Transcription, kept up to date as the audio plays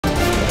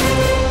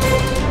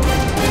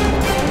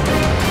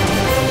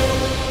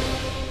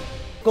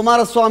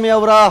ಕುಮಾರಸ್ವಾಮಿ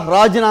ಅವರ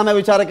ರಾಜೀನಾಮೆ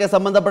ವಿಚಾರಕ್ಕೆ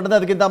ಸಂಬಂಧಪಟ್ಟಂತೆ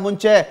ಅದಕ್ಕಿಂತ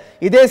ಮುಂಚೆ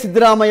ಇದೇ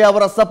ಸಿದ್ದರಾಮಯ್ಯ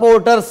ಅವರ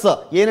ಸಪೋರ್ಟರ್ಸ್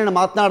ಏನೇನು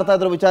ಮಾತನಾಡ್ತಾ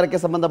ಇದ್ರು ವಿಚಾರಕ್ಕೆ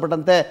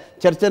ಸಂಬಂಧಪಟ್ಟಂತೆ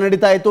ಚರ್ಚೆ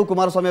ನಡೀತಾ ಇತ್ತು.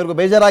 ಕುಮಾರಸ್ವಾಮಿ ಅವರಿಗೂ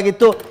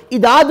ಬೇಜಾರಾಗಿತ್ತು.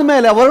 ಇದಾದ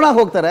ಮೇಲೆ ವರುಣಾ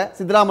ಹೋಗ್ತಾರೆ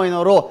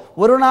ಸಿದ್ದರಾಮಯ್ಯನವರು.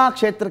 ವರುಣಾ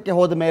ಕ್ಷೇತ್ರಕ್ಕೆ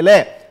ಹೋದ ಮೇಲೆ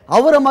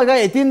ಅವರ ಮಗ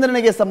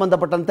ಯತೀಂದ್ರನಿಗೆ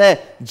ಸಂಬಂಧಪಟ್ಟಂತೆ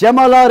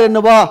ಜಮಲಾರ್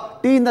ಎನ್ನುವ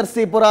ಟಿ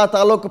ನರಸೀಪುರ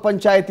ತಾಲೂಕು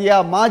ಪಂಚಾಯಿತಿಯ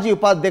ಮಾಜಿ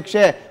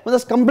ಉಪಾಧ್ಯಕ್ಷೆ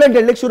ಒಂದಷ್ಟು ಕಂಪ್ಲೇಂಟ್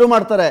ಹೇಳಲಿಕ್ಕೆ ಶುರು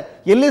ಮಾಡ್ತಾರೆ.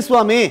 ಎಲ್ಲಿ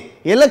ಸ್ವಾಮಿ,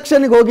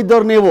 ಎಲೆಕ್ಷನ್ಗೆ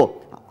ಹೋಗಿದ್ದವ್ರು ನೀವು,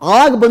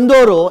 ಆಗ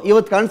ಬಂದವರು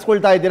ಇವತ್ತು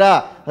ಕಾಣಿಸ್ಕೊಳ್ತಾ ಇದ್ದೀರಾ,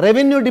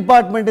 ರೆವಿನ್ಯೂ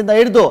ಡಿಪಾರ್ಟ್ಮೆಂಟ್ ಇಂದ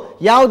ಹಿಡಿದು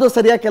ಯಾವುದು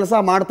ಸರಿಯಾಗಿ ಕೆಲಸ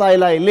ಮಾಡ್ತಾ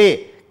ಇಲ್ಲ, ಇಲ್ಲಿ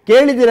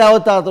ಕೇಳಿದ್ದೀರಾ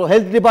ಯಾವತ್ತಾದ್ರೂ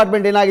ಹೆಲ್ತ್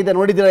ಡಿಪಾರ್ಟ್ಮೆಂಟ್ ಏನಾಗಿದೆ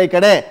ನೋಡಿದ್ದೀರಾ ಈ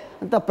ಕಡೆ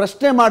ಅಂತ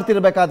ಪ್ರಶ್ನೆ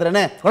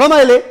ಮಾಡ್ತಿರ್ಬೇಕಾದ್ರೇನೆ ಹೊರಮ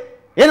ಇಲ್ಲಿ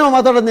ಏನೋ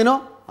ಮಾತಾಡೋದು ನೀನು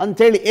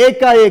ಅಂಥೇಳಿ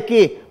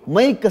ಏಕಾಏಕಿ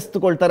ಮೈ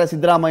ಕಸ್ತುಕೊಳ್ತಾರೆ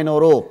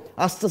ಸಿದ್ದರಾಮಯ್ಯನವರು.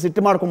 ಅಷ್ಟು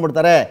ಸಿಟ್ಟು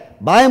ಮಾಡ್ಕೊಂಡ್ಬಿಡ್ತಾರೆ.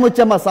 ಬಾಯಿ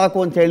ಮುಚ್ಚಮ್ಮ ಸಾಕು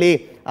ಅಂತ ಹೇಳಿ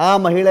ಆ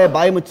ಮಹಿಳೆ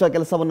ಬಾಯಿ ಮುಚ್ಚೋ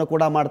ಕೆಲಸವನ್ನು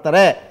ಕೂಡ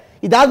ಮಾಡ್ತಾರೆ.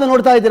 ಇದಾದ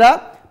ನೋಡ್ತಾ ಇದ್ದೀರಾ,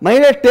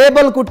 ಮಹಿಳೆ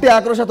ಟೇಬಲ್ ಕುಟ್ಟಿ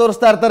ಆಕ್ರೋಶ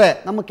ತೋರಿಸ್ತಾ ಇರ್ತಾರೆ.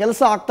 ನಮ್ಮ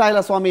ಕೆಲಸ ಆಗ್ತಾ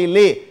ಇಲ್ಲ ಸ್ವಾಮಿ,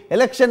 ಇಲ್ಲಿ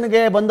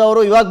ಎಲೆಕ್ಷನ್ಗೆ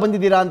ಬಂದವರು ಇವಾಗ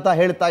ಬಂದಿದ್ದೀರಾ ಅಂತ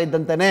ಹೇಳ್ತಾ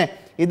ಇದ್ದಂತೆಯೇ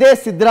ಇದೇ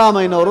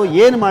ಸಿದ್ದರಾಮಯ್ಯನವರು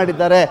ಏನು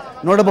ಮಾಡಿದ್ದಾರೆ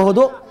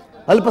ನೋಡಬಹುದು.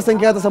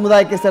 ಅಲ್ಪಸಂಖ್ಯಾತ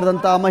ಸಮುದಾಯಕ್ಕೆ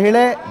ಸೇರಿದಂತಹ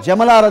ಮಹಿಳೆ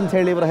ಜಮಲಾರ್ ಅಂತ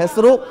ಹೇಳಿ ಇವರ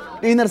ಹೆಸರು.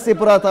 ಟಿ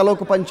ನರಸೀಪುರ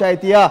ತಾಲೂಕು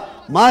ಪಂಚಾಯಿತಿಯ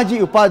ಮಾಜಿ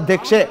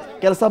ಉಪಾಧ್ಯಕ್ಷೆ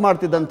ಕೆಲಸ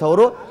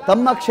ಮಾಡ್ತಿದ್ದಂಥವರು.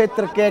 ತಮ್ಮ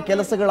ಕ್ಷೇತ್ರಕ್ಕೆ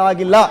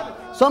ಕೆಲಸಗಳಾಗಿಲ್ಲ.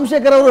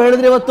 ಸೋಮಶೇಖರ್ ಅವರು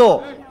ಹೇಳಿದ್ರು ಇವತ್ತು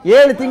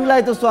 7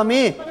 ತಿಂಗಳಾಯ್ತು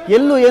ಸ್ವಾಮಿ,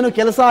 ಎಲ್ಲೂ ಏನು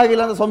ಕೆಲಸ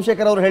ಆಗಿಲ್ಲ ಅಂತ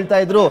ಸೋಮಶೇಖರ್ ಅವರು ಹೇಳ್ತಾ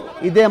ಇದ್ರು.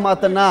 ಇದೇ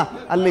ಮಾತನ್ನ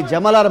ಅಲ್ಲಿ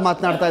ಜಮಲಾರ್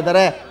ಮಾತನಾಡ್ತಾ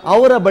ಇದ್ದಾರೆ.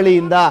 ಅವರ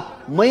ಬಳಿಯಿಂದ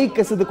ಮೈ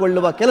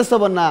ಕಸಿದುಕೊಳ್ಳುವ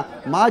ಕೆಲಸವನ್ನ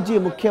ಮಾಜಿ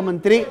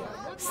ಮುಖ್ಯಮಂತ್ರಿ,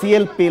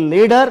 CLP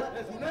ಲೀಡರ್,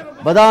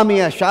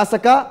 ಬದಾಮಿಯ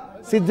ಶಾಸಕ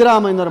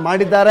ಸಿದ್ದರಾಮಯ್ಯನವರು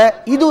ಮಾಡಿದ್ದಾರೆ.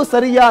 ಇದು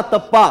ಸರಿಯಾ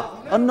ತಪ್ಪಾ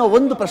ಅನ್ನೋ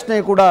ಒಂದು ಪ್ರಶ್ನೆ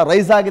ಕೂಡ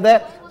ರೈಸ್ ಆಗಿದೆ.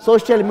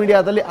 ಸೋಷಿಯಲ್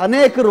ಮೀಡಿಯಾದಲ್ಲಿ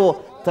ಅನೇಕರು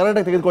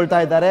ತರಟೆ ತೆಗೆದುಕೊಳ್ತಾ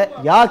ಇದ್ದಾರೆ.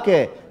 ಯಾಕೆ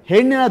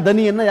ಹೆಣ್ಣಿನ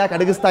ದನಿಯನ್ನು ಯಾಕೆ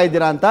ಅಡಗಿಸ್ತಾ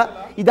ಇದ್ದೀರಾ ಅಂತ.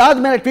 ಇದಾದ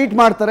ಮೇಲೆ ಟ್ವೀಟ್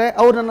ಮಾಡ್ತಾರೆ,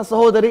 ಅವ್ರು ನನ್ನ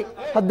ಸಹೋದರಿ,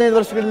 15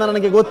 ವರ್ಷಗಳಿಂದ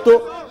ನನಗೆ ಗೊತ್ತು,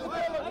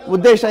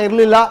 ಉದ್ದೇಶ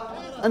ಇರಲಿಲ್ಲ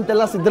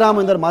ಅಂತೆಲ್ಲ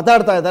ಸಿದ್ದರಾಮಯ್ಯನವರು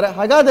ಮಾತಾಡ್ತಾ ಇದ್ದಾರೆ.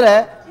 ಹಾಗಾದ್ರೆ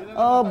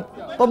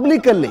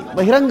ಪಬ್ಲಿಕ್ಕಲ್ಲಿ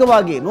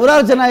ಬಹಿರಂಗವಾಗಿ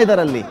 100 ಜನ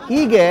ಇದ್ದಾರಲ್ಲಿ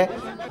ಹೀಗೆ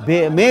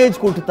ಮೇಜ್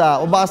ಕುಟ್ತಾ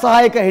ಒಬ್ಬ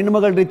ಅಸಹಾಯಕ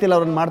ಹೆಣ್ಣುಮಗಳ ರೀತಿಯಲ್ಲಿ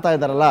ಅವ್ರನ್ನ ಮಾಡ್ತಾ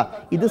ಇದ್ದಾರಲ್ಲ,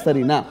 ಇದು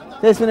ಸರಿನಾ?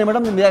 ತೇಜಸ್ವಿನಿ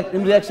ಮೇಡಮ್,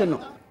 ನಿಮ್ಮ ರಿಯಾಕ್ಷನ್?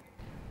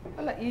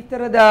 ಅಲ್ಲ, ಈ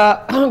ತರದ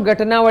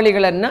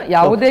ಘಟನಾವಳಿಗಳನ್ನ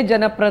ಯಾವುದೇ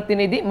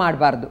ಜನಪ್ರತಿನಿಧಿ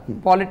ಮಾಡಬಾರ್ದು.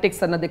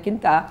 ಪಾಲಿಟಿಕ್ಸ್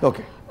ಅನ್ನೋದಕ್ಕಿಂತ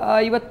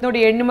ಇವತ್ತು ನೋಡಿ,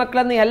 ಹೆಣ್ಣು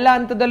ಮಕ್ಕಳನ್ನು ಎಲ್ಲ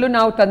ಹಂತದಲ್ಲೂ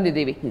ನಾವು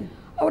ತಂದಿದ್ದೀವಿ,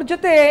 ಅವ್ರ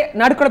ಜೊತೆ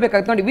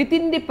ನಡ್ಕೊಳ್ಬೇಕಾಗುತ್ತೆ. ನೋಡಿ, ವಿತ್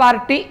ಇನ್ ದಿ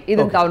ಪಾರ್ಟಿ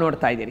ಇದನ್ನ ತಾವು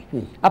ನೋಡ್ತಾ ಇದ್ದೀರಿ.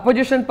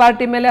 ಅಪೋಸಿಷನ್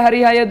ಪಾರ್ಟಿ ಮೇಲೆ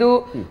ಹರಿಹಾಯೋದು,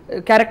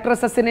 ಕ್ಯಾರೆಕ್ಟರ್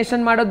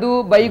ಅಸಸಿನೇಷನ್ ಮಾಡೋದು,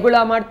 ಬೈಗುಳ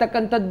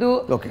ಮಾಡ್ತಕ್ಕಂಥದ್ದು,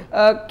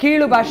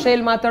 ಕೀಳು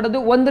ಭಾಷೆಯಲ್ಲಿ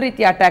ಮಾತಾಡೋದು ಒಂದು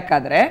ರೀತಿ ಅಟ್ಯಾಕ್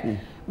ಆದ್ರೆ,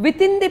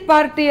 ವಿತ್ ಇನ್ ದಿ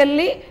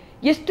ಪಾರ್ಟಿಯಲ್ಲಿ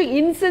ಎಷ್ಟು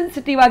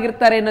ಇನ್ಸೆನ್ಸಿಟಿವ್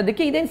ಆಗಿರ್ತಾರೆ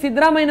ಅನ್ನೋದಕ್ಕೆ ಇದೇನು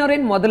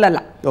ಸಿದ್ದರಾಮಯ್ಯನವರೇನು ಮೊದಲಲ್ಲ.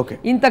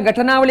 ಇಂಥ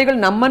ಘಟನಾವಳಿಗಳು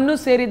ನಮ್ಮನ್ನು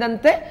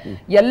ಸೇರಿದಂತೆ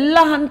ಎಲ್ಲ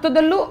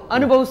ಹಂತದಲ್ಲೂ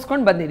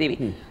ಅನುಭವಿಸ್ಕೊಂಡು ಬಂದಿದ್ದೀವಿ.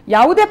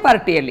 ಯಾವುದೇ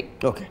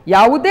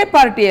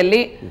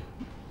ಪಾರ್ಟಿಯಲ್ಲಿ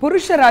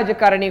ಪುರುಷ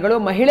ರಾಜಕಾರಣಿಗಳು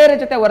ಮಹಿಳೆಯರ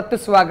ಜೊತೆ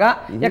ವರ್ತಿಸುವಾಗ,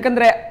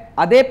 ಯಾಕಂದ್ರೆ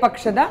ಅದೇ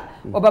ಪಕ್ಷದ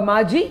ಒಬ್ಬ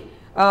ಮಾಜಿ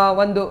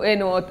ಒಂದು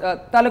ಏನು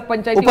ತಾಲೂಕ್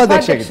ಪಂಚಾಯತಿ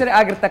ಉಪಾಧ್ಯಕ್ಷರೇ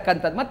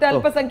ಆಗಿರ್ತಕ್ಕಂಥದ್ದು, ಮತ್ತೆ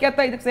ಅಲ್ಪಸಂಖ್ಯಾತ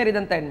ಇದಕ್ಕೆ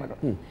ಸೇರಿದಂತ ಹೆಣ್ಮಗಳು.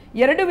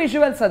 2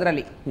 ವಿಜುವಲ್ಸ್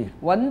ಅದರಲ್ಲಿ.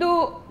 ಒಂದು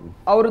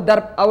ಅವರು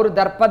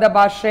ದರ್ಪದ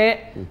ಭಾಷೆ,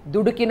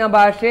 ದುಡುಕಿನ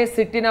ಭಾಷೆ,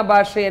 ಸಿಟ್ಟಿನ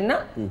ಭಾಷೆಯನ್ನ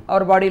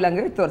ಅವ್ರ ಬಾಡಿ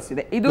ಲ್ಯಾಂಗ್ವೇಜ್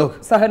ತೋರಿಸಿದೆ. ಇದು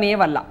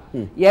ಸಹನೀಯವಲ್ಲ.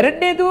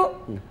 ಎರಡನೇದು,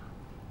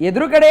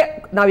 ಎದುರುಗಡೆ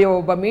ನಾವು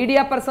ಒಬ್ಬ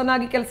ಮೀಡಿಯಾ ಪರ್ಸನ್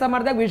ಆಗಿ ಕೆಲಸ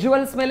ಮಾಡಿದಾಗ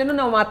ವಿಜುವಲ್ಸ್ ಮೇಲೇನು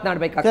ನಾವು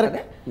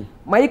ಮಾತನಾಡಬೇಕಾಗ್ತದೆ.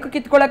 ಮೈಕ್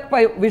ಕಿತ್ಕೊಳಕ್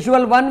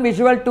ವಿಜುವಲ್ 1,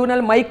 ವಿಜುವಲ್ 2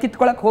 ನಲ್ಲಿ ಮೈಕ್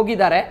ಕಿತ್ಕೊಳಕ್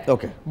ಹೋಗಿದ್ದಾರೆ,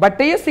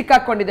 ಬಟ್ಟೆಯೂ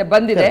ಸಿಕ್ಕಾಕೊಂಡಿದೆ,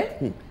 ಬಂದಿದೆ.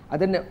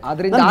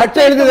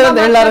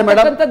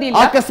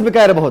 ಆಕಸ್ಮಿಕ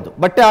ಇರಬಹುದು,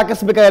 ಬಟ್ಟೆ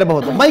ಆಕಸ್ಮಿಕ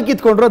ಇರಬಹುದು, ಮೈಕ್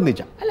ಕಿತ್ಕೊಂಡಿರೋದು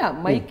ನಿಜ ಅಲ್ಲ.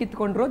 ಮೈಕ್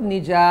ಕಿತ್ಕೊಂಡಿರೋದು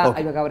ನಿಜ.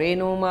 ಇವಾಗ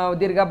ಅವ್ರೇನು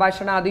ದೀರ್ಘ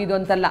ಭಾಷಣ ಅದು ಇದು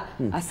ಅಂತಲ್ಲ,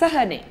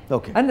 ಅಸಹನೆ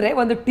ಅಂದ್ರೆ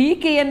ಒಂದು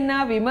ಟೀಕೆಯನ್ನ,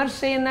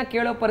 ವಿಮರ್ಶೆಯನ್ನ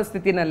ಕೇಳೋ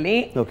ಪರಿಸ್ಥಿತಿನಲ್ಲಿ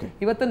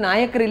ಇವತ್ತು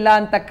ನಾಯಕರಿಲ್ಲ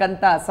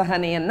ಅಂತಕ್ಕಂತ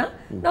ಅಸಹನೆಯನ್ನ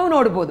ನಾವು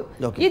ನೋಡಬಹುದು.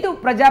 ಇದು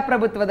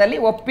ಪ್ರಜಾಪ್ರಭುತ್ವದಲ್ಲಿ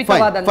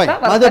ಒಪ್ಪಿತವಾದಂತ.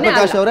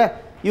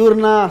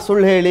 ಇವ್ರನ್ನ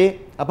ಸುಳ್ಳು ಹೇಳಿ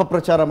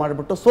ಅಪಪ್ರಚಾರ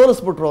ಮಾಡಿಬಿಟ್ಟು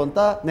ಸೋಲಿಸ್ಬಿಟ್ರು ಅಂತ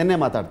ನಿನ್ನೆ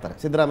ಮಾತಾಡ್ತಾರೆ.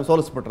 ಸಿದ್ದರಾಮಯ್ಯ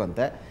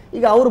ಸೋಲಿಸ್ಬಿಟ್ರಂತೆ.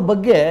 ಈಗ ಅವ್ರ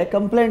ಬಗ್ಗೆ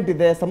ಕಂಪ್ಲೇಂಟ್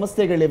ಇದೆ,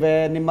 ಸಮಸ್ಯೆಗಳಿವೆ,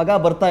 ನಿಮ್ಮ ಮಗ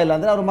ಬರ್ತಾ ಇಲ್ಲ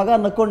ಅಂದ್ರೆ ಅವ್ರ ಮಗ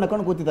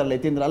ನಕ್ಕೊಂಡು ಕೂತಿದ್ದಾರಲ್ಲ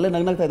ಯತೀಂದ್ರ, ಅಲ್ಲೇ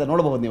ನಗ್ನಾಗ್ತಾ ಇದ್ದಾರೆ,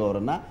 ನೋಡಬಹುದು ನೀವು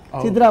ಅವರನ್ನ.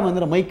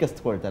 ಸಿದ್ದರಾಮಯ್ಯ ಮೈ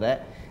ಕಸ್ಕೊಳ್ತಾರೆ.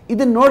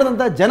 ಇದನ್ನ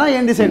ನೋಡಿದಂತ ಜನ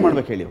ಏನ್ ಡಿಸೈಡ್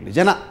ಮಾಡ್ಬೇಕು ಹೇಳಿ?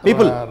 ಜನ,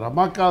 ಪೀಪಲ್.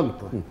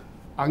 ರಮಾಕಾಂತ್,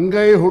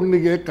 ಅಂಗೈ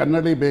ಹುಣ್ಣಿಗೆ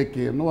ಕನ್ನಡಿ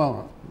ಬೇಕಿ ಎನ್ನುವ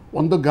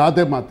ಒಂದು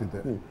ಗಾದೆ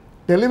ಮಾತಿದೆ.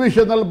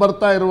 ಟೆಲಿವಿಷನ್ ಅಲ್ಲಿ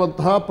ಬರ್ತಾ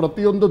ಇರುವಂತಹ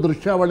ಪ್ರತಿಯೊಂದು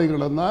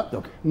ದೃಶ್ಯಾವಳಿಗಳನ್ನ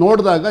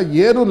ನೋಡಿದಾಗ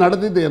ಏನು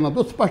ನಡೆದಿದೆ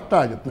ಅನ್ನೋದು ಸ್ಪಷ್ಟ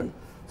ಆಗುತ್ತೆ.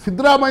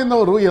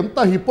 ಸಿದ್ದರಾಮಯ್ಯನವರು ಎಂಥ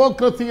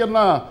ಹಿಪೋಕ್ರಸಿಯನ್ನ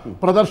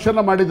ಪ್ರದರ್ಶನ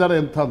ಮಾಡಿದ್ದಾರೆ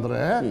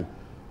ಅಂತಂದ್ರೆ,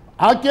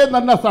 ಆಕೆ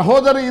ನನ್ನ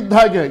ಸಹೋದರಿ ಇದ್ದ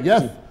ಹಾಗೆ.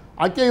 ಎಸ್,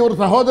 ಆಕೆ ಇವ್ರ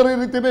ಸಹೋದರಿ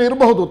ರೀತಿಯೇ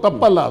ಇರಬಹುದು,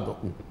 ತಪ್ಪಲ್ಲ ಅದು.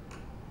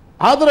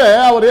 ಆದರೆ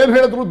ಅವ್ರೇನು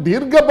ಹೇಳಿದ್ರು,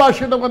 ದೀರ್ಘ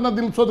ಭಾಷಣವನ್ನು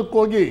ನಿಲ್ಲಿಸೋದಕ್ಕೆ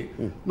ಹೋಗಿ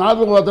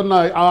ನಾನು ಅದನ್ನ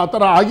ಆ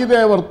ಥರ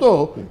ಆಗಿದೆ ಹೊರತು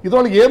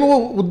ಇದರೊಳಗೆ ಏನೂ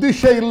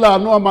ಉದ್ದೇಶ ಇಲ್ಲ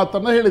ಅನ್ನುವ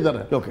ಮಾತನ್ನ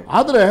ಹೇಳಿದ್ದಾರೆ.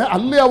 ಆದರೆ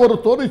ಅಲ್ಲಿ ಅವರು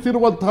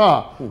ತೋರಿಸಿರುವಂತಹ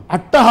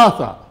ಅಟ್ಟಹಾಸ,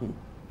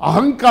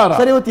 ಅಹಂಕಾರ.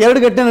 ಸರಿ, ಇವತ್ತು 2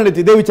 ಘಟನೆ ನಡೀತು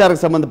ಇದೇ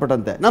ವಿಚಾರಕ್ಕೆ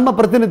ಸಂಬಂಧಪಟ್ಟಂತೆ. ನಮ್ಮ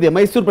ಪ್ರತಿನಿಧಿ,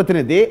 ಮೈಸೂರು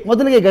ಪ್ರತಿನಿಧಿ,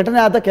 ಮೊದಲಿಗೆ ಘಟನೆ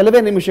ಆದ ಕೆಲವೇ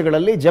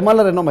ನಿಮಿಷಗಳಲ್ಲಿ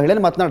ಜಮಲಾರ್ ಅನ್ನೋ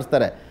ಮಹಿಳೆಯನ್ನು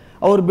ಮಾತನಾಡಿಸ್ತಾರೆ.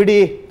 ಅವ್ರು ಬಿಡಿ,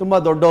 ತುಂಬಾ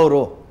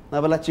ದೊಡ್ಡವರು,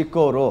 ನಾವೆಲ್ಲ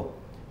ಚಿಕ್ಕವರು,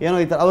 ಏನೋ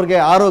ಈ ಥರ, ಅವ್ರಿಗೆ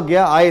ಆರೋಗ್ಯ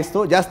ಆಯಸ್ಸು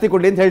ಜಾಸ್ತಿ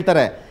ಕೊಡ್ಲಿ ಅಂತ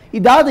ಹೇಳ್ತಾರೆ.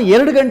 ಇದಾದ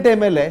 2 ಗಂಟೆ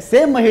ಮೇಲೆ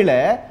ಸೇಮ್ ಮಹಿಳೆ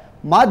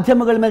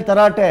ಮಾಧ್ಯಮಗಳ ಮೇಲೆ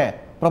ತರಾಟೆ,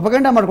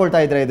 ಪ್ರಪಗಂಡ ಮಾಡ್ಕೊಳ್ತಾ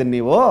ಇದ್ರೆ ಇದನ್ನ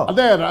ನೀವು.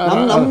 ಅದೇ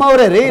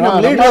ನಮ್ಮವರೇ ರೀ, ನಮ್ಮ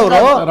ಲೀಡರ್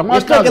ಅವರು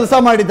ಎಷ್ಟೋ ಕೆಲಸ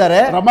ಮಾಡಿದ್ದಾರೆ.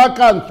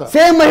 ರಮಾಕಾಂತ್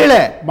ಸೇಮ್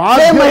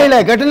ಮಹಿಳೆ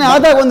ಘಟನೆ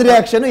ಆದಾಗ ಒಂದು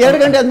ರಿಯಾಕ್ಷನ್,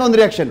 2 ಗಂಟೆ ಆದ್ಮೇಲೆ ಒಂದು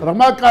ರಿಯಾಕ್ಷನ್.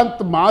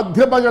 ರಮಾಕಾಂತ್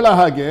ಮಾಧ್ಯಮಗಳ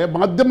ಹಾಗೆ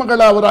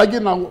ಮಾಧ್ಯಮಗಳವರಾಗಿ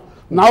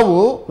ನಾವು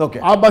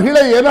ಆ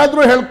ಮಹಿಳೆ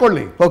ಏನಾದ್ರೂ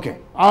ಹೇಳ್ಕೊಳ್ಳಿ,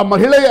 ಆ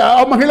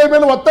ಮಹಿಳೆ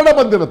ಮೇಲೆ ಒತ್ತಡ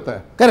ಬಂದಿರುತ್ತೆ.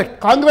 ಕರೆಕ್ಟ್.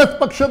 ಕಾಂಗ್ರೆಸ್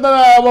ಪಕ್ಷದ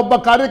ಒಬ್ಬ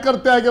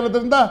ಕಾರ್ಯಕರ್ತೆ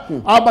ಆಗಿರೋದ್ರಿಂದ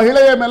ಆ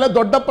ಮಹಿಳೆಯ ಮೇಲೆ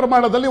ದೊಡ್ಡ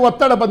ಪ್ರಮಾಣದಲ್ಲಿ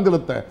ಒತ್ತಡ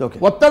ಬಂದಿರುತ್ತೆ.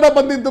 ಒತ್ತಡ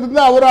ಬಂದಿದ್ದರಿಂದ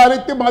ಅವರು ಆ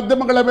ರೀತಿ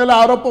ಮಾಧ್ಯಮಗಳ ಮೇಲೆ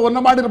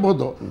ಆರೋಪವನ್ನು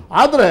ಮಾಡಿರಬಹುದು.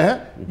 ಆದ್ರೆ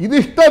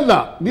ಇದಿಷ್ಟನ್ನ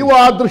ನೀವು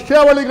ಆ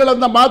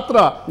ದೃಶ್ಯಾವಳಿಗಳನ್ನ ಮಾತ್ರ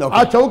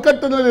ಆ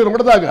ಚೌಕಟ್ಟಿನಲ್ಲಿ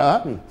ನೋಡಿದಾಗ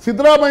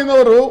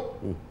ಸಿದ್ದರಾಮಯ್ಯನವರು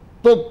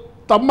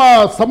ತಮ್ಮ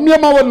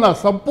ಸಂಯಮವನ್ನ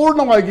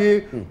ಸಂಪೂರ್ಣವಾಗಿ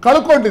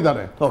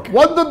ಕಳ್ಕೊಂಡಿದ್ದಾರೆ.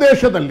 ಒಂದು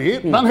ದೇಶದಲ್ಲಿ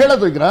ನಾನು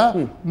ಹೇಳೋದು, ಈಗ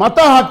ಮತ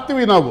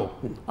ಹಾಕ್ತಿವಿ ನಾವು,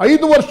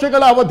 5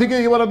 ವರ್ಷಗಳ ಅವಧಿಗೆ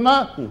ಇವರನ್ನ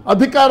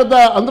ಅಧಿಕಾರದ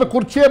ಅಂದ್ರೆ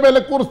ಕುರ್ಚಿಯ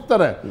ಮೇಲೆ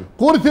ಕೂರಿಸ್ತಾರೆ.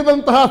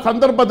 ಕೂರಿಸಿದಂತಹ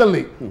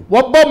ಸಂದರ್ಭದಲ್ಲಿ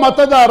ಒಬ್ಬ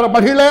ಮತದಾರ,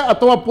 ಮಹಿಳೆ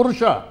ಅಥವಾ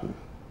ಪುರುಷ,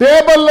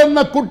 ಟೇಬಲ್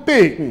ಅನ್ನ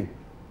ಕುಟ್ಟಿ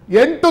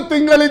 8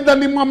 ತಿಂಗಳಿಂದ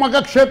ನಿಮ್ಮ ಮಗ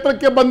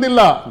ಕ್ಷೇತ್ರಕ್ಕೆ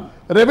ಬಂದಿಲ್ಲ,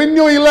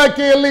 ರೆವಿನ್ಯೂ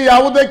ಇಲಾಖೆಯಲ್ಲಿ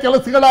ಯಾವುದೇ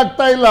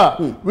ಕೆಲಸಗಳಾಗ್ತಾ ಇಲ್ಲ,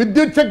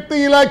 ವಿದ್ಯುತ್ ಶಕ್ತಿ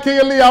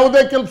ಇಲಾಖೆಯಲ್ಲಿ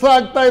ಯಾವುದೇ ಕೆಲಸ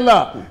ಆಗ್ತಾ ಇಲ್ಲ,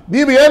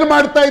 ನೀವು ಏನ್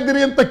ಮಾಡ್ತಾ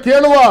ಇದ್ದೀರಿ ಅಂತ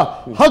ಕೇಳುವ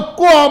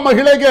ಹಕ್ಕು ಆ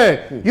ಮಹಿಳೆಗೆ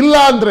ಇಲ್ಲ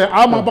ಅಂದ್ರೆ,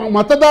 ಆ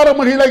ಮತದಾರ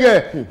ಮಹಿಳೆಗೆ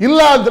ಇಲ್ಲ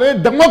ಅಂದ್ರೆ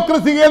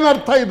ಡೆಮೋಕ್ರಸಿಗೆ ಏನು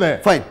ಅರ್ಥ ಇದೆ?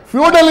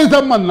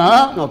 ಫ್ಯೂಡಲಿಸಂ ಅನ್ನ,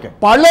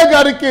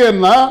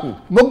 ಪಾಳ್ಯಗಾರಿಕೆಯನ್ನ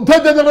ಮುಗ್ಧ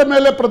ಜನರ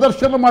ಮೇಲೆ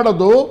ಪ್ರದರ್ಶನ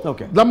ಮಾಡೋದು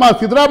ನಮ್ಮ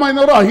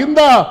ಸಿದ್ದರಾಮಯ್ಯನವರು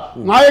ಅಹಿಂದ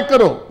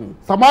ನಾಯಕರು.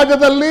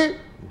 ಸಮಾಜದಲ್ಲಿ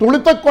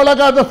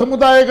ತುಳಿತಕ್ಕೊಳಗಾದ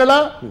ಸಮುದಾಯಗಳ,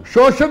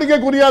 ಶೋಷಣೆಗೆ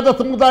ಗುರಿಯಾದ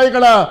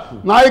ಸಮುದಾಯಗಳ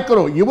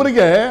ನಾಯಕರು.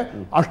 ಇವರಿಗೆ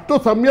ಅಷ್ಟು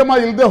ಸಂಯಮ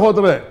ಇಲ್ಲದೆ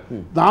ಹೋದ್ರೆ,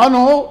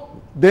 ನಾನು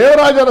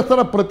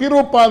ದೇವರಾಜರಸರ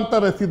ಪ್ರತಿರೂಪ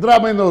ಅಂತಾರೆ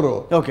ಸಿದ್ದರಾಮಯ್ಯನವರು,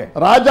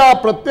 ರಾಜ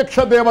ಪ್ರತ್ಯಕ್ಷ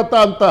ದೇವತಾ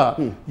ಅಂತ.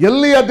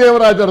 ಎಲ್ಲಿಯ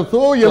ದೇವರಾಜರಸು,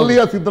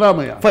 ಎಲ್ಲಿಯ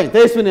ಸಿದ್ದರಾಮಯ್ಯ?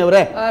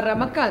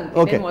 ರಮಕಾಂತ್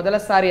ಮೊದಲ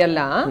ಸಾರಿ ಅಲ್ಲ,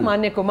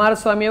 ಮಾನ್ಯ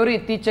ಕುಮಾರಸ್ವಾಮಿ ಅವರು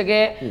ಇತ್ತೀಚೆಗೆ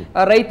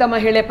ರೈತ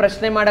ಮಹಿಳೆ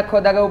ಪ್ರಶ್ನೆ ಮಾಡಕ್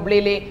ಹೋದಾಗ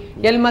ಹುಬ್ಳಿಲಿ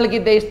ಎಲ್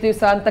ಮಲಗಿದ್ದೆ ಇಷ್ಟು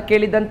ದಿವಸ ಅಂತ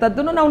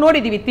ಕೇಳಿದಂತದ್ದನ್ನು ನಾವು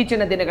ನೋಡಿದೀವಿ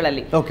ಇತ್ತೀಚಿನ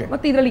ದಿನಗಳಲ್ಲಿ.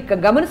 ಮತ್ತೆ ಇದರಲ್ಲಿ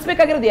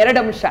ಗಮನಿಸಬೇಕಾಗಿರೋದು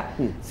 2 ಅಂಶ.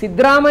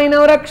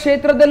 ಸಿದ್ದರಾಮಯ್ಯನವರ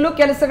ಕ್ಷೇತ್ರದಲ್ಲೂ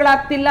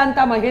ಕೆಲಸಗಳಾಗ್ತಿಲ್ಲ ಅಂತ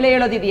ಮಹಿಳೆ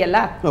ಹೇಳೋದಿದೆಯಲ್ಲ,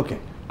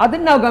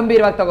 ಅದನ್ನ ನಾವು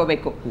ಗಂಭೀರವಾಗಿ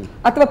ತಗೋಬೇಕು.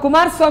 ಅಥವಾ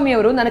ಕುಮಾರಸ್ವಾಮಿ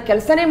ಅವರು ನನ್ನ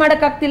ಕೆಲಸನೇ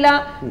ಮಾಡಕ್ಕಾಗ್ತಿಲ್ಲ,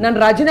 ನಾನು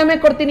ರಾಜೀನಾಮೆ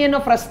ಕೊಡ್ತೀನಿ ಅನ್ನೋ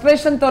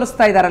ಫ್ರಸ್ಟ್ರೇಷನ್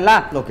ತೋರಿಸ್ತಾ ಇದಾರಲ್ಲ,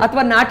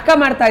 ಅಥವಾ ನಾಟಕ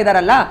ಮಾಡ್ತಾ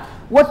ಇದಾರಲ್ಲ,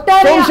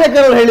 ಒಟ್ಟಾರೆ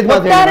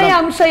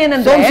ಅಂಶ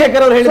ಏನಂದ್ರೆ,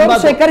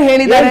 ಸೋಮಶೇಖರ್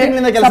ಹೇಳಿದ್ದಾರೆ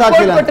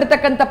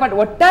ಕೊಟ್ಟಿರ್ತಕ್ಕಂಥ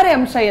ಒಟ್ಟಾರೆ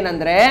ಅಂಶ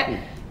ಏನಂದ್ರೆ,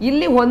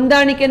 ಇಲ್ಲಿ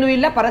ಹೊಂದಾಣಿಕೆನೂ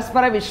ಇಲ್ಲ,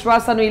 ಪರಸ್ಪರ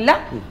ವಿಶ್ವಾಸನೂ ಇಲ್ಲ,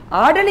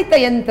 ಆಡಳಿತ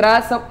ಯಂತ್ರ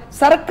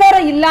ಸರ್ಕಾರ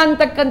ಇಲ್ಲ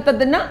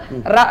ಅಂತಕ್ಕಂಥದ್ದನ್ನ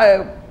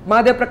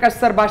ಮಹದೇವ್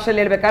ಪ್ರಕಾಶ್ ಸರ್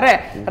ಭಾಷೆಯಲ್ಲಿ ಹೇಳ್ಬೇಕಾದ್ರೆ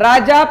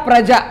ರಾಜ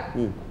ಪ್ರಜಾ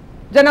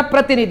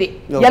ಜನಪ್ರತಿನಿಧಿ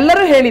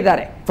ಎಲ್ಲರೂ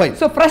ಹೇಳಿದ್ದಾರೆ.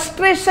 ಸೊ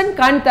ಫ್ರಸ್ಟ್ರೇಷನ್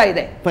ಕಾಣ್ತಾ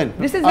ಇದೆ.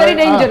 This is very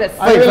dangerous.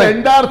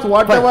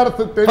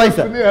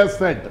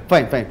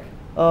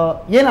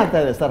 ಏನಾಗ್ತಾ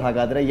ಇದೆ ಸರ್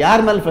ಹಾಗಾದ್ರೆ? ಯಾರ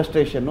ಮೇಲೆ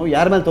ಫ್ರಸ್ಟ್ರೇಷನ್,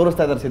 ಯಾರ ಮೇಲೆ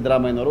ತೋರಿಸ್ತಾ ಇದ್ದಾರೆ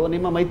ಸಿದ್ದರಾಮಯ್ಯನವರು?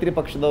 ನಿಮ್ಮ ಮೈತ್ರಿ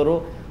ಪಕ್ಷದವರು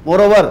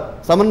ಮೋರೋವರ್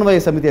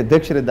ಸಮನ್ವಯ ಸಮಿತಿ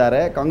ಅಧ್ಯಕ್ಷರಿದ್ದಾರೆ,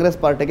 ಕಾಂಗ್ರೆಸ್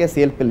ಪಾರ್ಟಿಗೆ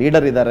CLP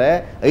ಲೀಡರ್ ಇದ್ದಾರೆ,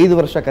 5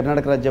 ವರ್ಷ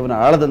ಕರ್ನಾಟಕ ರಾಜ್ಯವನ್ನು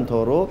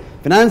ಆಳದಂಥವರು,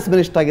 ಫಿನಾನ್ಸ್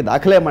ಮಿನಿಸ್ಟರ್ ಆಗಿ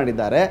ದಾಖಲೆ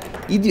ಮಾಡಿದ್ದಾರೆ.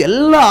 ಇದು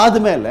ಎಲ್ಲ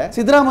ಆದ್ಮೇಲೆ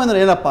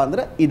ಸಿದ್ದರಾಮಯ್ಯನವರು ಏನಪ್ಪ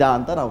ಅಂದ್ರೆ ಇದಾ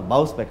ಅಂತ ನಾವು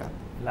ಭಾವಿಸ್ಬೇಕಾಗ್ತದೆ.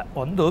 ಇಲ್ಲ,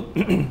 ಒಂದು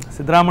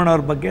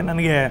ಸಿದ್ದರಾಮಯ್ಯವ್ರ ಬಗ್ಗೆ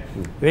ನನಗೆ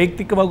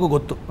ವೈಯಕ್ತಿಕವಾಗೂ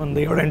ಗೊತ್ತು. ಒಂದು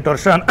 7-8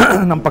 ವರ್ಷ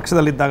ನಮ್ಮ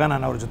ಪಕ್ಷದಲ್ಲಿದ್ದಾಗ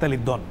ನಾನು ಅವ್ರ ಜೊತೆಲಿ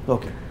ಇದ್ದವನು.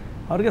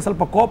 ಅವ್ರಿಗೆ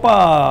ಸ್ವಲ್ಪ ಕೋಪ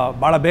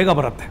ಭಾಳ ಬೇಗ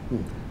ಬರುತ್ತೆ,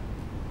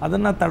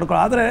 ಅದನ್ನು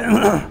ಆದರೆ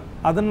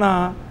ಅದನ್ನು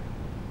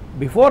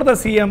ಬಿಫೋರ್ ದ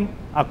CM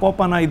ಆ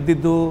ಕೋಪನ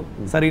ಇದ್ದಿದ್ದು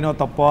ಸರಿನೋ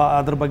ತಪ್ಪೋ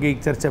ಅದ್ರ ಬಗ್ಗೆ ಈಗ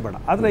ಚರ್ಚೆ ಬೇಡ.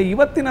 ಆದರೆ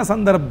ಇವತ್ತಿನ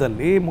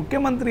ಸಂದರ್ಭದಲ್ಲಿ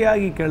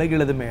ಮುಖ್ಯಮಂತ್ರಿಯಾಗಿ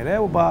ಕೆಳಗಿಳಿದ ಮೇಲೆ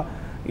ಒಬ್ಬ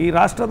ಈ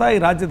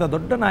ರಾಜ್ಯದ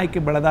ದೊಡ್ಡ ನಾಯಕಿ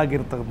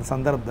ಬೆಳೆದಾಗಿರ್ತಕ್ಕಂಥ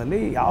ಸಂದರ್ಭದಲ್ಲಿ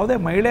ಯಾವುದೇ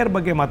ಮಹಿಳೆಯರ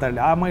ಬಗ್ಗೆ ಮಾತಾಡಲಿ,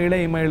 ಆ ಮಹಿಳೆ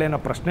ಈ ಮಹಿಳೆ ಅನ್ನೋ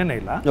ಪ್ರಶ್ನೆನೇ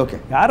ಇಲ್ಲ.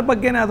 ಯಾರ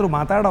ಬಗ್ಗೆನಾದರೂ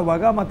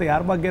ಮಾತಾಡೋವಾಗ ಮತ್ತು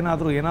ಯಾರ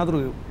ಬಗ್ಗೆನಾದರೂ ಏನಾದರೂ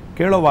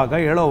ಕೇಳೋವಾಗ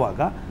ಹೇಳೋವಾಗ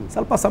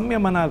ಸ್ವಲ್ಪ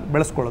ಸಂಯಮನ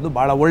ಬೆಳೆಸ್ಕೊಳ್ಳೋದು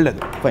ಭಾಳ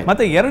ಒಳ್ಳೆಯದು.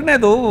 ಮತ್ತು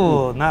ಎರಡನೇದು,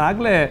 ನಾನು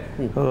ಆಗಲೇ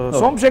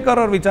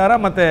ಸೋಮಶೇಖರ್ ಅವ್ರ ವಿಚಾರ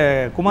ಮತ್ತು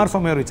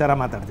ಕುಮಾರಸ್ವಾಮಿ ಅವ್ರ ವಿಚಾರ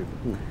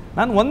ಮಾತಾಡ್ತಿದ್ದೆ.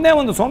 ನಾನು ಒಂದೇ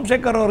ಒಂದು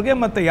ಸೋಮಶೇಖರ್ ಅವ್ರಿಗೆ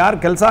ಮತ್ತು ಯಾರು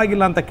ಕೆಲಸ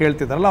ಆಗಿಲ್ಲ ಅಂತ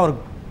ಕೇಳ್ತಿದ್ದಾರಲ್ಲ,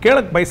 ಅವ್ರಿಗೆ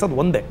ಕೇಳಕ್ಕೆ ಬಯಸೋದು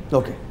ಒಂದೇ.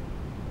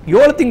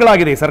 7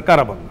 ತಿಂಗಳಾಗಿದೆ ಈ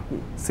ಸರ್ಕಾರ ಬಂದು.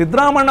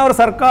 ಸಿದ್ದರಾಮಯ್ಯನವರ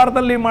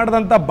ಸರ್ಕಾರದಲ್ಲಿ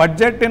ಮಾಡಿದಂಥ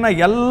ಬಜೆಟ್ಟಿನ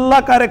ಎಲ್ಲ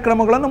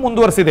ಕಾರ್ಯಕ್ರಮಗಳನ್ನು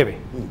ಮುಂದುವರಿಸಿದ್ದೇವೆ,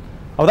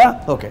 ಹೌದಾ?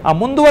 ಆ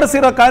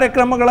ಮುಂದುವರಿಸಿರೋ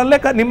ಕಾರ್ಯಕ್ರಮಗಳಲ್ಲೇ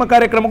ನಿಮ್ಮ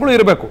ಕಾರ್ಯಕ್ರಮಗಳು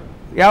ಇರಬೇಕು.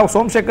 ಯಾವ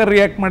ಸೋಮಶೇಖರ್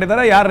ರಿಯಾಕ್ಟ್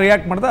ಮಾಡಿದ್ದಾರೆ, ಯಾರು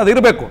ರಿಯಾಕ್ಟ್ ಮಾಡಿದ್ರೆ ಅದು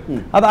ಇರಬೇಕು,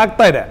 ಅದು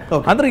ಆಗ್ತಾ ಇದೆ.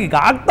 ಅಂದ್ರೆ ಈಗ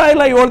ಆಗ್ತಾ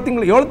ಇಲ್ಲ.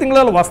 7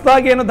 ತಿಂಗಳಲ್ಲಿ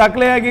ಹೊಸದಾಗಿ ಏನು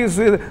ದಾಖಲೆಯಾಗಿ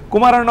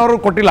ಕುಮಾರಣ್ಣವರು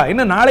ಕೊಟ್ಟಿಲ್ಲ.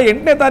 ಇನ್ನು ನಾಳೆ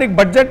 8ನೇ ತಾರೀಕು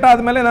ಬಜೆಟ್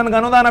ಆದ್ಮೇಲೆ ನನಗೆ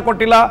ಅನುದಾನ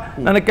ಕೊಟ್ಟಿಲ್ಲ,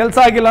 ನನಗೆ ಕೆಲಸ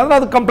ಆಗಿಲ್ಲ ಅಂದ್ರೆ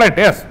ಅದು ಕಂಪ್ಲೇಂಟ್.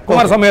 ಎಸ್,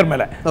 ಕುಮಾರಸ್ವಾಮಿ ಅವ್ರ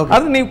ಮೇಲೆ.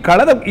 ಆದ್ರೆ ನೀವು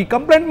ಈ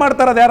ಕಂಪ್ಲೇಂಟ್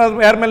ಮಾಡ್ತಾ ಇರೋದು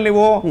ಯಾರ ಮೇಲೆ?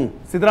 ನೀವು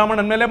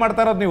ಸಿದ್ದರಾಮಯ್ಯನ ಮೇಲೆ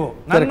ಮಾಡ್ತಾ ಇರೋದು. ನೀವು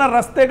ನನ್ನ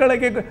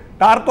ರಸ್ತೆಗಳಿಗೆ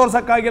ಟಾರ್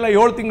ತೋರ್ಸಕ್ಕಾಗಿಲ್ಲ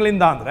 7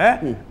 ತಿಂಗಳಿಂದ ಅಂದ್ರೆ,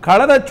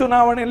 ಕಳೆದ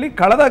ಚುನಾವಣೆಯಲ್ಲಿ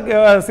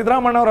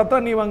ಸಿದ್ದರಾಮಯ್ಯವ್ರ ಹತ್ರ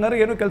ನೀವು ಹಂಗಾರೆ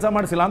ಏನು ಕೆಲಸ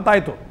ಮಾಡಿಸಿಲ್ಲ ಅಂತ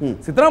ಆಯ್ತು.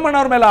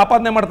 ಸಿದ್ದರಾಮಯ್ಯವ್ರ ಮೇಲೆ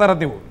ಆಪಾದನೆ ಮಾಡ್ತಾ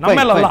ಇರೋದು ನೀವು,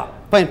 ನಮ್ಮೇಲಲ್ಲ.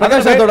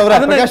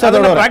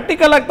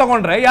 ಪ್ರಾಕ್ಟಿಕಲ್ ಆಗಿ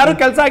ತಗೊಂಡ್ರೆ ಯಾರು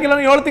ಕೆಲಸ ಆಗಿಲ್ಲ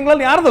 7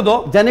 ತಿಂಗಳಲ್ಲಿ ಯಾರ್ದು?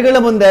 ಜನಗಳ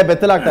ಮುಂದೆ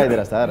ಬೆತ್ತಲಾಗ್ತಾ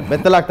ಇದ್ದೀರಾ ಸರ್?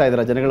 ಬೆತ್ತಲಾಗ್ತಾ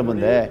ಇದ್ದೀರಾ ಜನಗಳ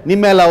ಮುಂದೆ?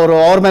 ನಿಮ್ಮೇಲೆ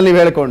ಅವ್ರ ಮೇಲೆ ನೀವು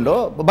ಹೇಳ್ಕೊಂಡು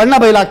ಬಣ್ಣ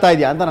ಬಯಲಾಗ್ತಾ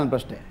ಇದೆಯಾ ಅಂತ ನನ್ನ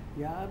ಪ್ರಶ್ನೆ.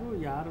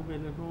 ಯಾರ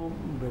ಮೇಲೇನೂ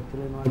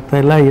ಬೆತ್ತಲೇನೂ ಆಗ್ತಾ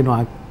ಇಲ್ಲ, ಏನು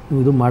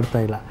ಇದು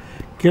ಮಾಡ್ತಾ ಇಲ್ಲ.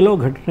 ಕೆಲವು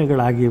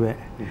ಘಟನೆಗಳಾಗಿವೆ.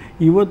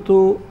 ಇವತ್ತು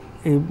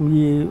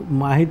ಈ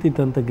ಮಾಹಿತಿ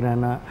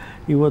ತಂತ್ರಜ್ಞಾನ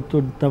ಇವತ್ತು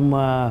ತಮ್ಮ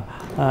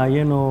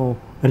ಏನು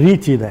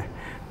ರೀಚ್ ಇದೆ,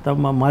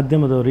 ತಮ್ಮ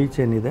ಮಾಧ್ಯಮದ ರೀಚ್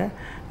ಏನಿದೆ,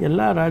 ಎಲ್ಲ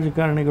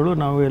ರಾಜಕಾರಣಿಗಳು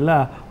ನಾವು ಎಲ್ಲ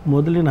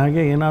ಮೊದಲಿನ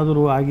ಹಾಗೆ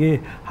ಏನಾದರೂ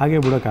ಹಾಗೆ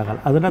ಬಿಡೋಕ್ಕಾಗಲ್ಲ.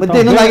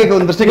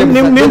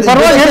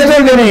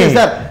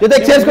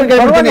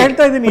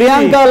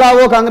 ಪ್ರಿಯಾಂಕಾ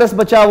ಲಾವೋ ಕಾಂಗ್ರೆಸ್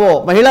ಬಚಾವೋ,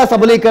 ಮಹಿಳಾ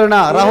ಸಬಲೀಕರಣ,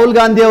 ರಾಹುಲ್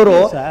ಗಾಂಧಿ ಅವರು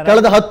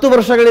ಕಳೆದ 10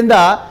 ವರ್ಷಗಳಿಂದ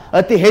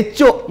ಅತಿ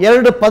ಹೆಚ್ಚು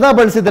 2 ಪದ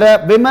ಬಳಸಿದ್ರೆ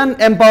ವಿಮೆನ್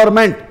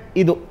ಎಂಪವರ್ಮೆಂಟ್.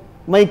 ಇದು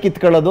ಮೈ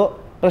ಕಿತ್ಕೊಳ್ಳೋದು,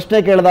 ಪ್ರಶ್ನೆ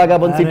ಕೇಳಿದಾಗ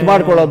ಬಂದು ಸಿಟ್ಟು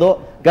ಮಾಡ್ಕೊಳ್ಳೋದು,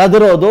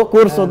 ಗದರೋದು,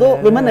 ಕೂರಿಸೋದು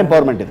ವಿಮೆನ್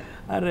ಎಂಪವರ್ಮೆಂಟ್ ಇದು.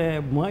 ಅರೆ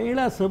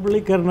ಮಹಿಳಾ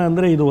ಸಬಲೀಕರಣ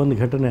ಅಂದರೆ ಇದು ಒಂದು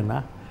ಘಟನೆನಾ?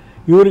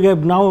 ಇವರಿಗೆ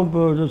ನಾವು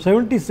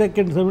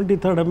 72nd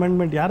 73rd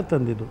ಅಮೆಂಡ್ಮೆಂಟ್ ಯಾರು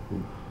ತಂದಿದ್ದು?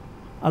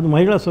 ಅದು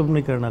ಮಹಿಳಾ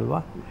ಸಬಲೀಕರಣ ಅಲ್ವಾ?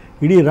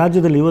 ಇಡೀ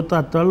ರಾಜ್ಯದಲ್ಲಿ ಇವತ್ತು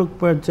ಆ ತಾಲೂಕ್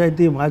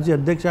ಪಂಚಾಯತಿ ಮಾಜಿ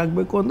ಅಧ್ಯಕ್ಷ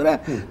ಆಗಬೇಕು ಅಂದರೆ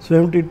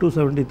 72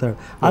 73rd.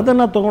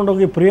 ಅದನ್ನು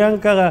ತೊಗೊಂಡೋಗಿ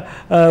ಪ್ರಿಯಾಂಕಾ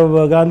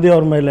ಗಾಂಧಿ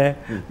ಅವ್ರ ಮೇಲೆ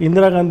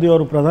ಇಂದಿರಾ ಗಾಂಧಿ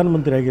ಅವರು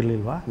ಪ್ರಧಾನಮಂತ್ರಿ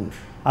ಆಗಿರಲಿಲ್ವಾ?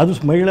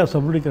 ಅದು ಮಹಿಳಾ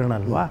ಸಬಲೀಕರಣ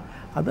ಅಲ್ವಾ?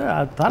 ಅದು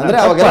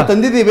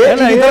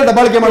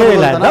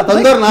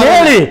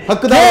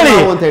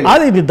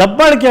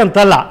ದಬ್ಬಾಳಿಕೆ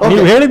ಅಂತಲ್ಲ.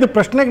 ನೀವು ಹೇಳಿದ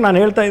ಪ್ರಶ್ನೆಗೆ ನಾನು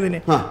ಹೇಳ್ತಾ ಇದ್ದೀನಿ,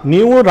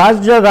 ನೀವು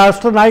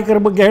ರಾಷ್ಟ್ರ ನಾಯಕರ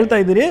ಬಗ್ಗೆ ಹೇಳ್ತಾ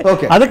ಇದ್ದೀರಿ,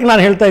 ಅದಕ್ಕೆ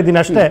ನಾನು ಹೇಳ್ತಾ ಇದ್ದೀನಿ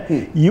ಅಷ್ಟೇ.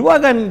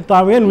 ಇವಾಗ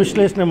ತಾವೇನು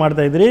ವಿಶ್ಲೇಷಣೆ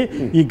ಮಾಡ್ತಾ ಇದ್ರಿ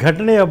ಈ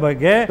ಘಟನೆಯ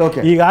ಬಗ್ಗೆ,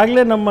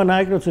 ಈಗಾಗಲೇ ನಮ್ಮ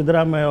ನಾಯಕರು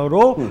ಸಿದ್ದರಾಮಯ್ಯ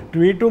ಅವರು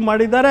ಟ್ವೀಟು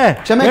ಮಾಡಿದ್ದಾರೆ.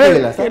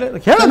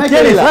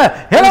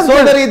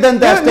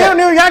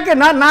 ನೀವು ಯಾಕೆ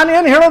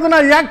ನಾನೇನು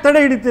ಹೇಳೋದನ್ನ ಯಾಕೆ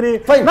ತಡೆ ಹಿಡಿತೀರಿ?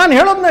 ನಾನು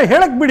ಹೇಳೋದನ್ನ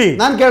ಹೇಳಕ್ ಬಿಡಿ.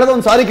 ನಾನು ಕೇಳೋದು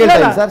ಒಂದು ಸಾರಿ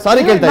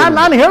ಕೇಳ್ತಾ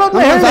ನಾನು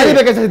ಹೇಳೋದನ್ನ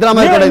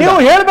ನೀವು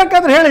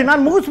ಹೇಳ್ಬೇಕಾದ್ರೆ ಹೇಳಿ,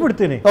 ನಾನು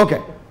ಮುಗಿಸ್ಬಿಡ್ತೀನಿ.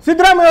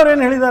 ಸಿದ್ದರಾಮಯ್ಯ ಅವರು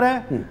ಏನು ಹೇಳಿದ್ದಾರೆ?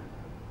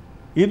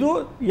 ಇದು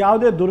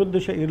ಯಾವುದೇ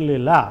ದುರುದ್ದೇಶ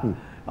ಇರಲಿಲ್ಲ,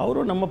 ಅವರು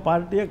ನಮ್ಮ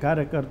ಪಾರ್ಟಿಯ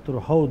ಕಾರ್ಯಕರ್ತರು,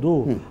 ಹೌದು,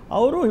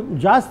 ಅವರು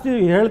ಜಾಸ್ತಿ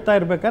ಹೇಳ್ತಾ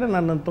ಇರ್ಬೇಕಾದ್ರೆ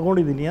ನಾನು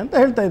ತಗೊಂಡಿದ್ದೀನಿ ಅಂತ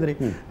ಹೇಳ್ತಾ ಇದ್ರಿ.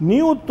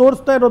 ನೀವು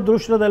ತೋರಿಸ್ತಾ ಇರೋ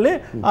ದೃಶ್ಯದಲ್ಲಿ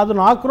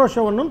ಅದನ್ನ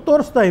ಆಕ್ರೋಶವನ್ನು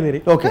ತೋರಿಸ್ತಾ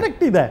ಇದ್ದೀರಿ,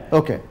 ಕರೆಕ್ಟ್ ಇದೆ.